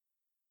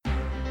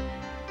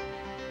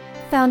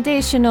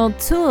foundational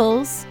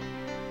tools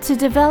to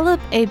develop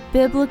a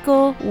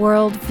biblical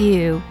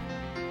worldview.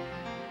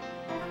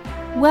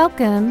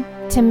 Welcome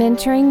to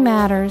Mentoring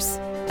Matters,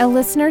 a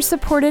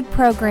listener-supported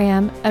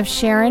program of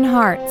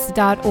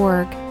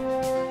SharonHearts.org.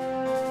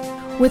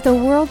 With the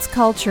world's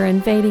culture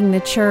invading the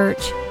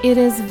church, it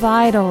is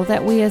vital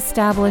that we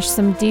establish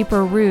some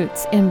deeper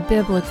roots in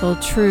biblical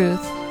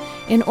truth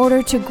in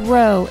order to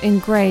grow in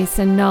grace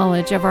and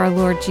knowledge of our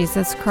Lord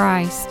Jesus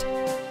Christ.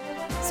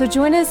 So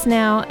join us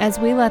now as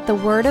we let the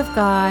Word of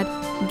God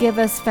give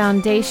us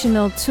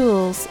foundational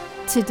tools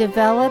to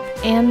develop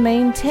and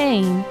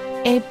maintain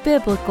a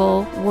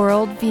biblical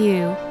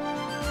worldview.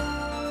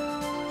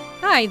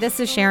 Hi, this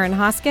is Sharon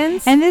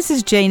Hoskins. And this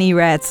is Janie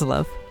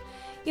Ratzlaff.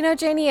 You know,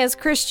 Janie, as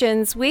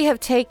Christians, we have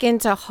taken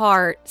to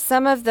heart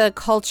some of the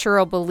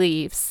cultural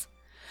beliefs.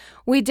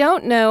 We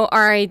don't know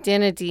our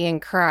identity in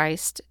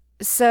Christ,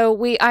 so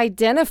we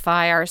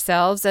identify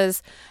ourselves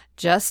as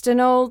just an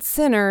old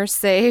sinner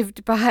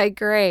saved by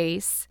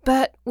grace.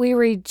 But we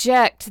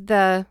reject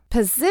the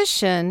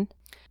position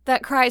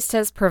that Christ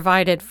has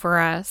provided for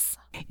us.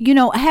 You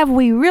know, have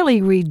we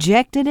really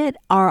rejected it,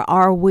 or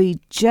are we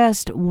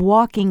just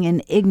walking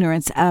in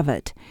ignorance of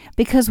it?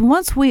 Because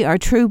once we are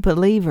true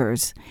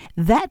believers,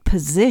 that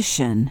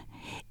position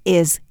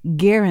is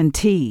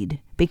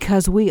guaranteed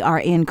because we are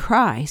in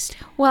Christ.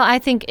 Well, I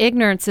think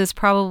ignorance is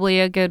probably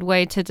a good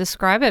way to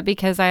describe it,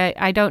 because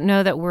I don't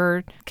know that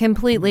we're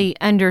completely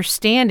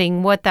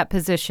understanding what that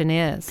position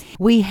is.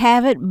 We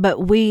have it,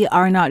 but we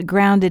are not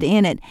grounded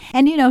in it.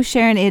 And you know,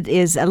 Sharon, it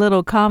is a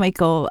little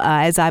comical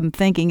as I'm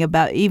thinking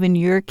about even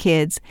your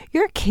kids.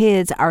 Your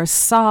kids are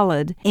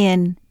solid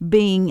in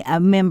being a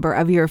member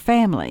of your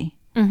family.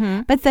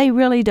 Mm-hmm. But they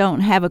really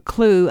don't have a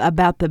clue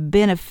about the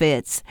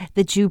benefits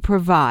that you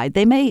provide.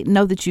 They may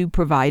know that you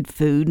provide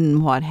food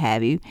and what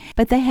have you,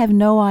 but they have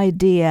no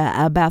idea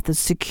about the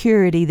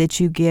security that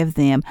you give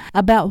them,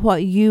 about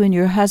what you and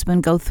your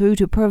husband go through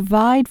to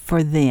provide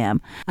for them,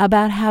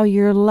 about how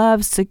your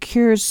love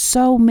secures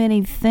so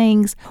many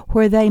things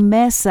where they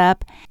mess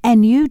up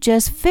and you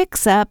just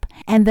fix up,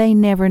 and they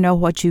never know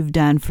what you've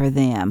done for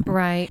them.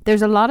 Right.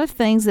 There's a lot of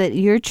things that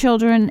your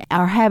children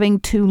are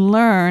having to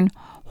learn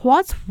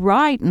what's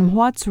right and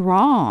what's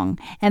wrong.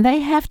 And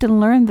they have to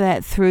learn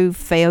that through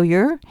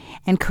failure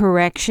and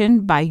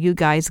correction by you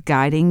guys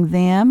guiding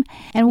them.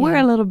 And we're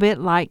a little bit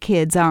like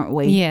kids, aren't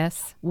we?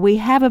 Yes. We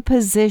have a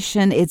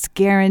position, it's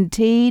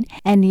guaranteed,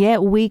 and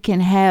yet we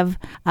can have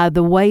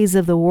the ways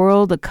of the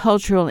world, the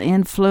cultural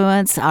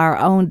influence, our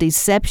own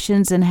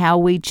deceptions, and how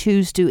we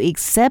choose to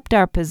accept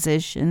our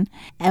position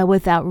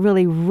without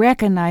really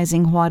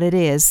recognizing what it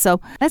is. So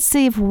let's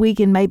see if we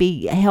can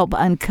maybe help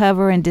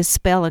uncover and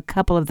dispel a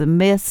couple of the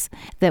myths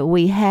that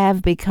we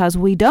have, because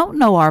we don't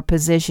know our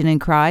position in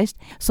Christ.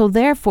 So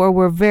therefore,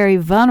 we're very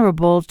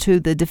vulnerable to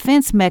the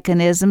defense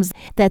mechanisms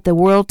that the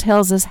world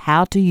tells us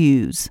how to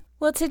use.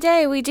 Well,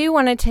 today we do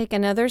want to take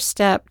another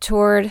step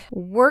toward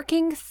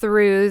working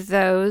through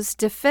those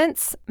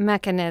defense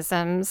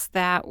mechanisms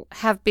that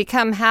have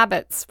become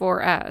habits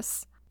for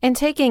us and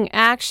taking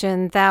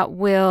action that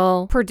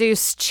will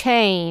produce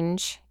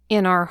change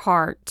in our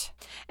heart.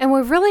 And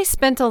we've really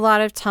spent a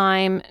lot of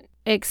time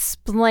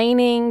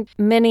explaining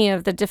many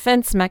of the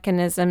defense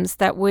mechanisms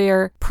that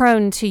we're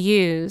prone to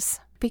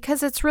use,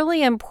 because it's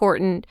really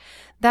important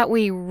that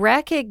we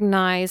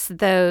recognize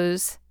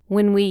those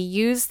when we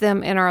use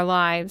them in our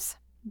lives,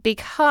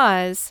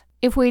 because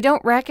if we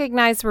don't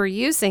recognize we're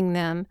using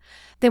them,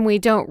 then we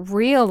don't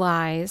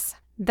realize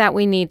that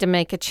we need to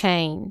make a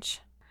change.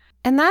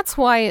 And that's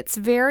why it's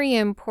very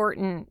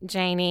important,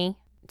 Janie,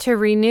 to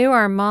renew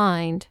our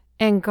mind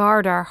and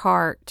guard our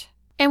heart.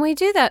 And we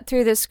do that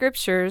through the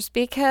Scriptures,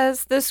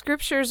 because the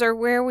Scriptures are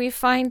where we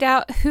find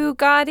out who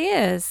God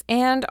is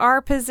and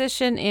our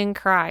position in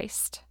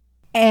Christ.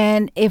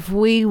 And if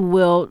we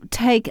will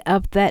take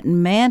up that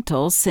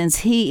mantle, since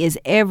He is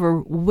ever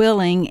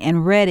willing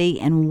and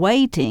ready and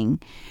waiting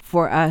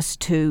for us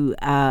to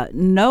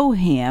know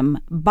Him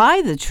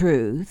by the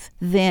truth,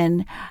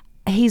 then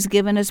He's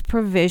given us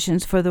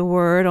provisions for the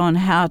Word on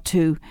how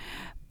to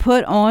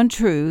put on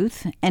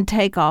truth and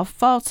take off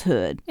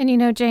falsehood. And you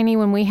know, Janie,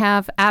 when we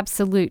have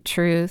absolute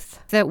truth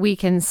that we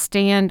can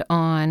stand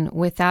on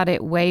without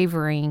it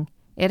wavering,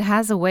 it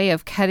has a way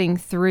of cutting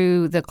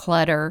through the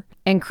clutter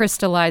and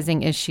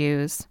crystallizing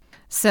issues.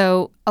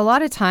 So a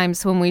lot of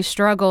times when we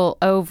struggle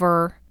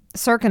over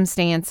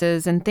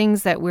circumstances and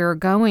things that we're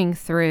going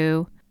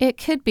through, it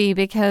could be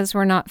because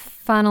we're not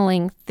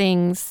funneling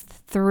things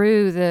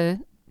through the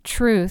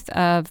truth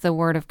of the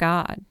Word of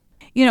God.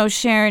 You know,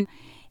 Sharon,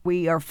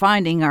 we are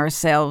finding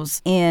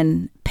ourselves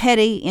in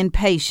petty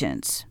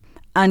impatience,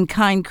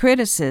 unkind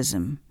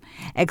criticism,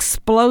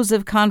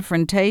 explosive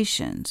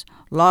confrontations,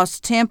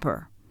 lost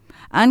temper,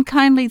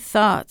 unkindly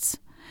thoughts,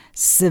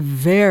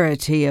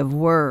 severity of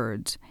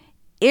words,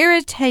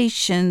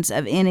 irritations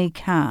of any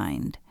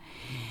kind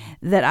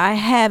that I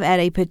have at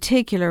a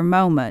particular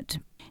moment.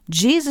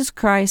 Jesus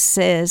Christ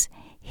says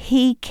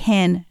He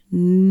can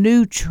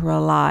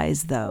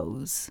neutralize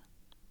those.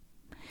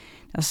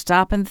 Now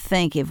stop and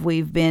think if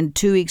we've been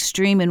too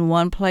extreme in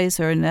one place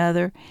or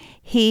another.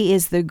 He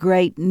is the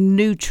great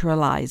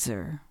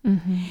neutralizer.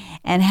 Mm-hmm.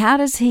 And how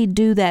does he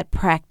do that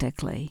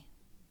practically?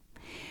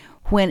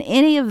 When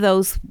any of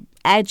those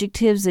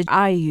adjectives that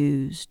I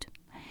used,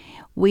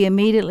 we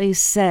immediately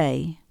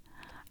say,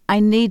 I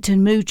need to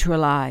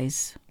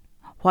neutralize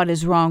what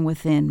is wrong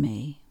within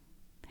me.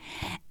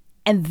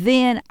 And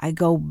then I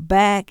go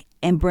back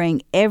and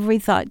bring every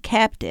thought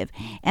captive.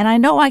 And I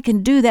know I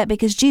can do that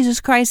because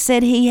Jesus Christ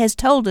said he has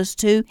told us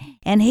to,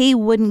 and he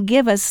wouldn't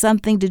give us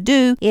something to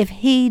do if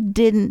he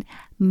didn't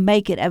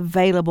make it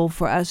available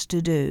for us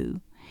to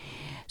do.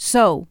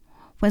 So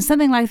when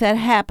something like that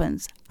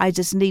happens, I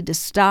just need to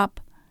stop,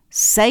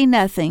 say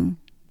nothing,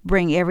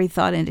 bring every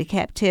thought into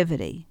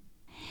captivity.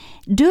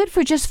 Do it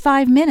for just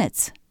 5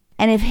 minutes.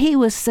 And if he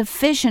was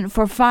sufficient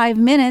for 5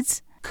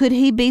 minutes, could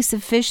he be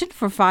sufficient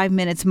for 5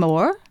 minutes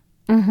more?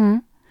 Mm-hmm.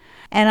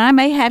 And I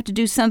may have to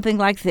do something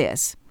like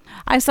this.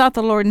 I sought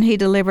the Lord and he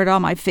delivered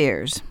all my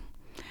fears.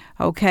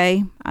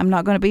 Okay, I'm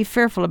not going to be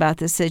fearful about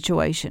this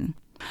situation.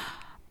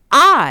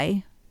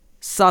 I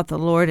sought the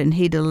Lord and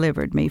he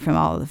delivered me from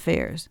all of the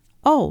fears.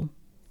 Oh,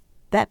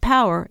 that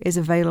power is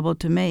available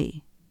to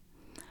me.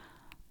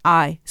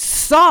 I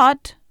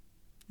sought,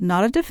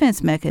 not a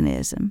defense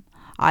mechanism.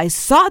 I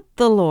sought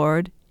the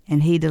Lord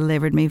and he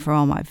delivered me from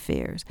all my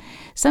fears.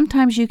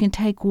 Sometimes you can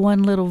take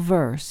one little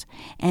verse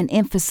and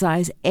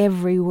emphasize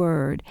every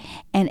word,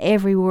 and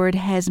every word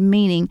has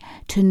meaning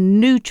to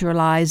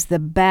neutralize the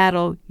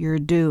battle you're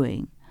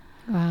doing.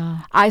 Wow.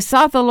 I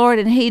sought the Lord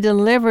and he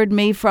delivered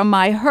me from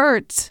my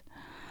hurts.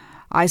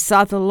 I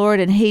sought the Lord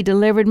and he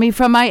delivered me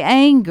from my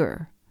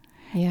anger.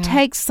 Yeah.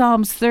 Take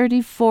Psalms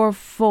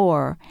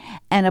 34:4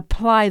 and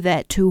apply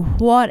that to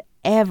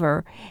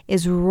whatever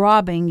is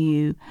robbing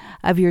you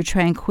of your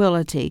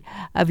tranquility,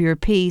 of your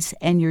peace,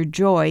 and your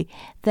joy.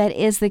 That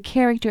is the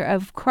character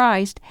of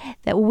Christ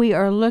that we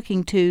are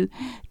looking to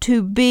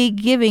be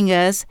giving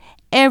us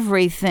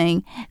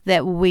everything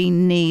that we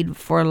need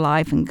for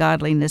life and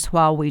godliness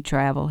while we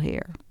travel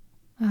here.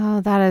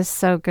 Oh, that is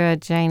so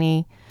good,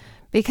 Janie.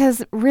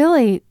 Because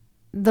really,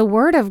 the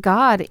Word of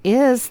God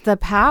is the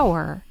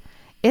power.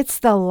 It's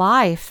the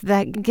life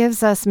that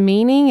gives us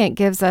meaning. It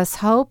gives us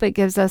hope. It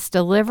gives us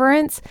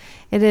deliverance.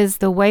 It is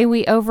the way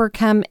we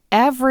overcome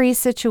every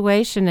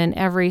situation and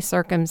every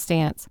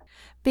circumstance.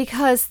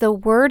 Because the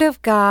Word of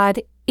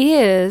God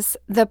is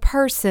the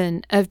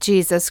person of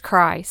Jesus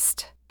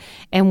Christ.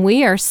 And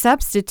we are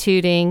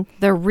substituting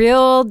the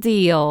real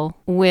deal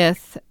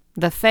with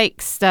the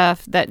fake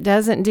stuff that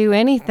doesn't do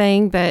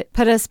anything but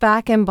put us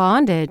back in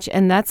bondage.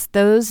 And that's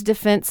those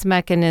defense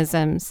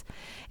mechanisms.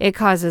 It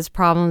causes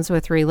problems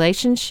with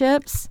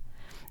relationships.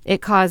 It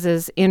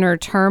causes inner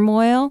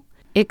turmoil.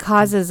 It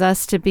causes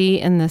us to be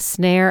in the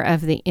snare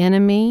of the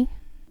enemy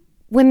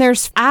when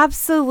there's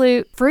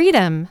absolute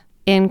freedom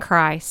in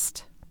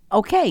Christ.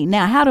 Okay,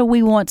 now how do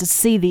we want to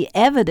see the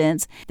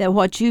evidence that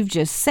what you've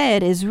just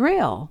said is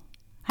real?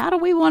 How do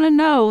we want to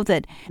know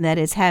that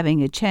it's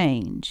having a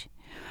change?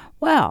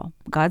 Well,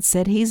 God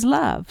said he's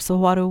love. So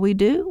what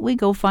do? We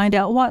go find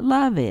out what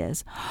love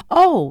is.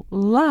 Oh,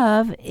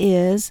 love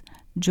is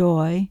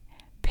joy,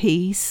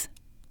 peace,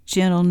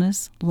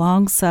 gentleness,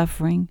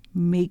 long-suffering,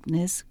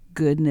 meekness,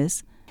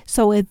 goodness.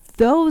 So if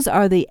those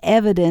are the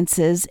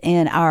evidences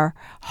in our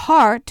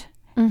heart,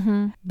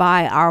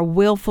 by our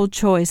willful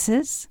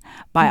choices,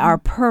 by our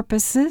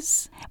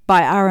purposes,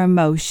 by our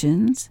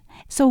emotions.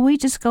 So we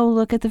just go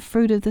look at the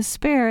fruit of the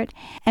Spirit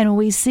and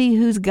we see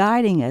who's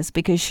guiding us,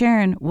 because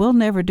Sharon, we'll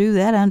never do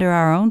that under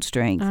our own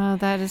strength. Oh,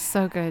 that is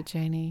so good,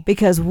 Janie.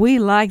 Because we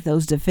like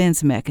those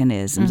defense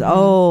mechanisms.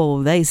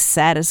 Oh, they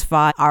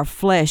satisfy our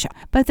flesh.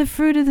 But the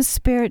fruit of the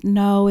Spirit,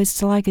 no,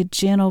 it's like a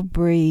gentle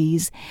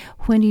breeze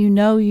when you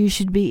know you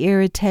should be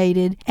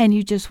irritated and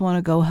you just want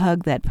to go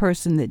hug that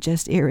person that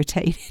just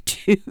irritated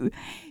you.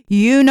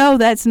 You know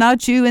that's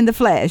not you in the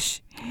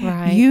flesh.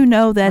 Right. You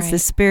know that's the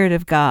Spirit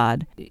of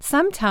God.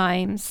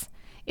 Sometimes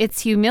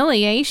it's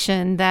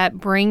humiliation that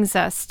brings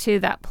us to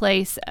that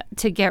place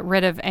to get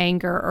rid of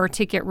anger or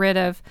to get rid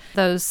of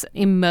those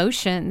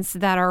emotions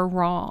that are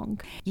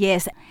wrong.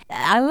 Yes.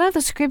 I love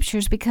the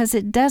scriptures because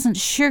it doesn't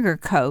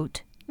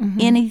sugarcoat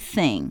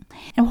anything.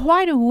 And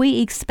why do we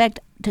expect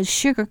to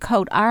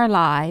sugarcoat our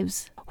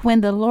lives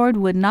when the Lord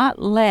would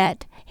not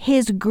let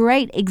his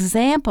great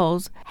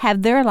examples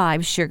have their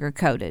lives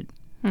sugar-coated?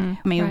 I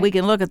mean, we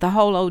can look at the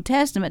whole Old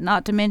Testament,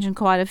 not to mention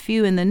quite a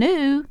few in the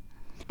New,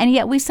 and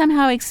yet we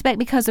somehow expect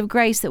because of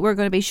grace that we're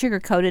going to be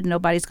sugar-coated and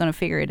nobody's going to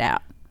figure it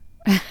out.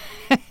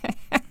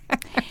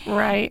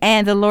 Right.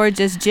 And the Lord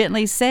just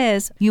gently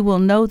says, you will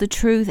know the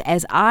truth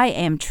as I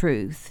am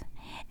truth.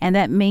 And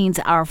that means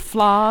our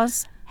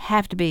flaws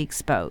have to be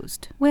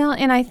exposed. Well,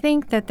 and I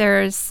think that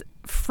there's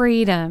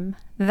freedom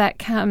that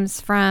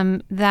comes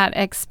from that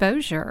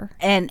exposure.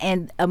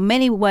 And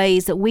many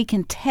ways that we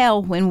can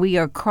tell when we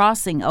are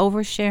crossing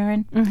over,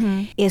 Sharon,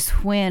 is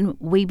when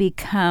we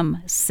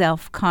become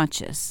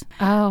self-conscious.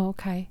 Oh,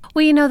 okay.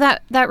 Well, you know,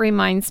 that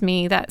reminds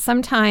me that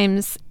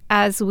sometimes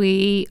as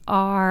we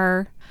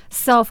are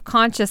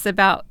self-conscious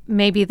about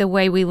maybe the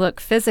way we look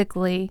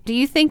physically. Do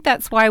you think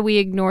that's why we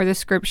ignore the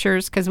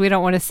scriptures, because we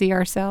don't want to see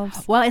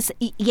ourselves? Well,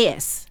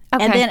 yes.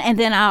 Okay. And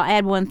then I'll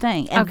add one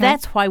thing. And Okay.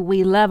 that's why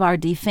we love our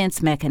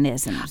defense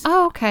mechanisms.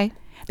 Oh, okay.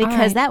 Because All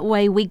right. that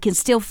way we can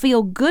still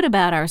feel good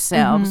about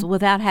ourselves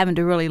without having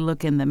to really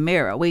look in the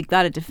mirror. We've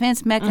got a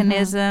defense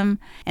mechanism,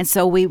 and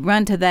so we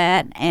run to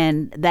that,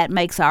 and that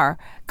makes our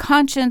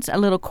conscience a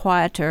little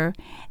quieter,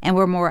 and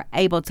we're more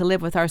able to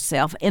live with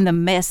ourselves in the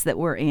mess that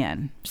we're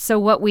in. So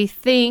what we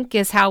think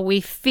is how we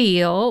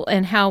feel,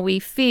 and how we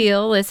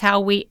feel is how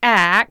we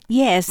act.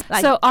 Yes.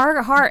 So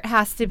our heart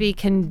has to be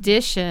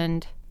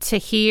conditioned to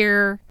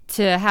hear,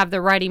 to have the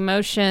right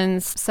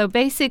emotions. So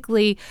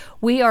basically,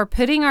 we are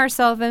putting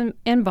ourselves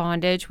in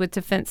bondage with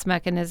defense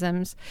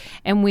mechanisms,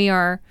 and we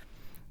are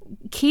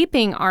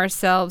keeping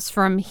ourselves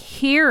from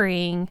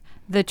hearing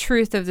the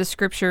truth of the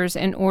scriptures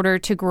in order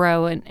to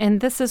grow. And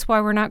this is why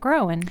we're not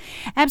growing.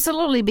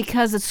 Absolutely,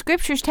 because the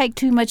scriptures take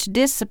too much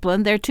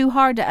discipline. They're too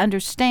hard to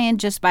understand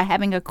just by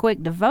having a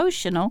quick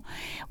devotional.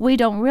 We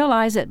don't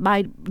realize that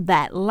by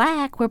that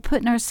lack, we're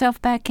putting ourselves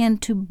back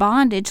into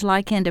bondage,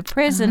 like into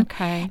prison.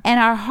 Okay. And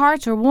our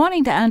hearts are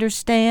wanting to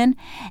understand,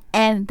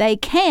 and they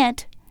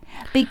can't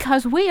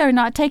because we are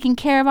not taking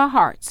care of our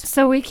hearts.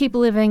 So we keep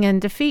living in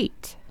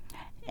defeat.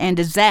 And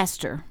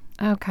disaster.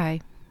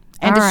 Okay.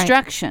 And All right.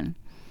 destruction.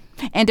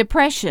 And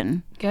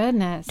depression.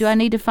 Goodness. Do I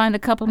need to find a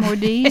couple more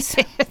D's?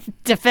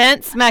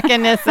 Defense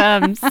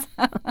mechanisms.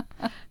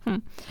 All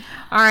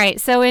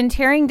right. So in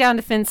tearing down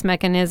defense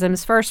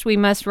mechanisms, first we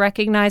must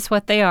recognize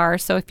what they are.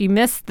 So if you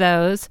missed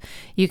those,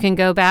 you can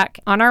go back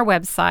on our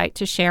website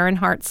to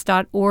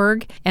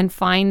SharonHearts.org and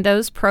find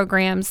those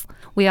programs.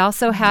 We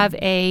also have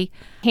a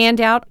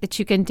handout that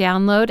you can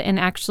download and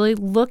actually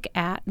look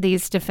at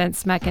these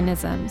defense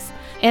mechanisms.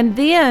 And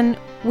then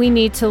we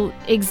need to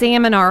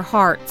examine our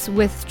hearts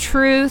with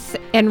truth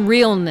and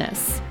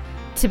realness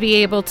to be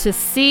able to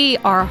see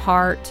our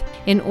heart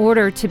in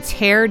order to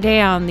tear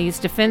down these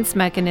defense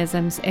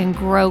mechanisms and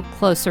grow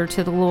closer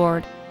to the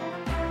Lord.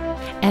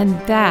 And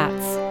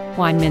that's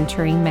why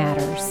mentoring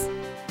matters.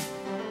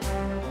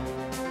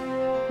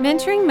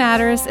 Mentoring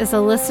Matters is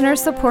a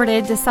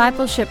listener-supported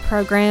discipleship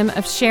program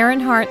of Sharon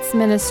Hearts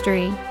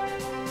Ministry.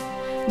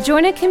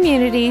 Join a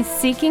community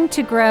seeking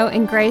to grow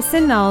in grace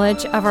and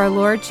knowledge of our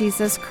Lord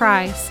Jesus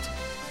Christ,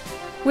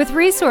 with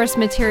resource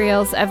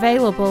materials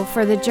available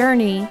for the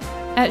journey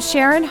at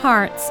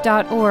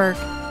SharonHearts.org.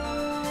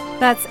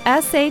 That's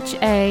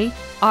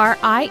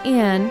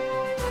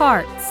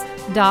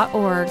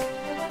SharinHearts.org.